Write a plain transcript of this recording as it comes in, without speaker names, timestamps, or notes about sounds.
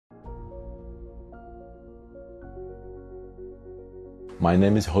My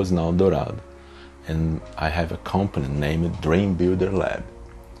name is Rosinaldo Dourado, and I have a company named Dream Builder Lab.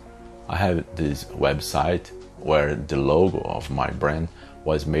 I have this website where the logo of my brand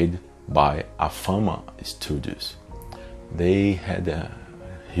was made by Afhama Studios. They had a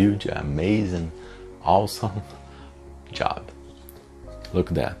huge, amazing, awesome job. Look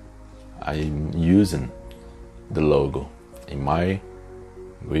at that. I'm using the logo in my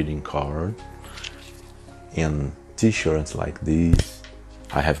greeting card, in t-shirts like these.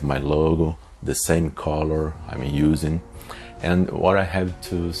 I have my logo, the same color I'm using. And what I have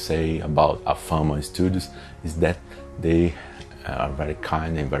to say about Afhama Studios is that they are very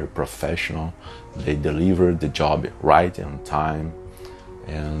kind and very professional. They deliver the job right on time,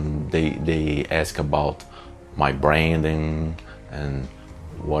 and they ask about my branding and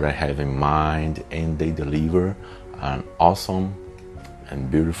what I have in mind, and they deliver an awesome and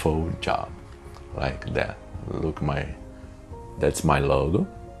beautiful job like that. Look, that's my logo.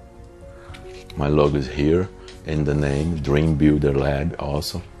 My logo is here, and the name Dream Builder Lab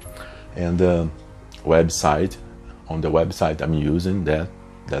also. And the website, on the website I'm using that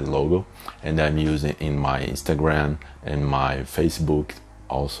logo, and I'm using in my Instagram and my Facebook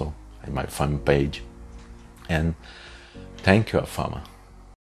also, in my fan page. And thank you, Afhama.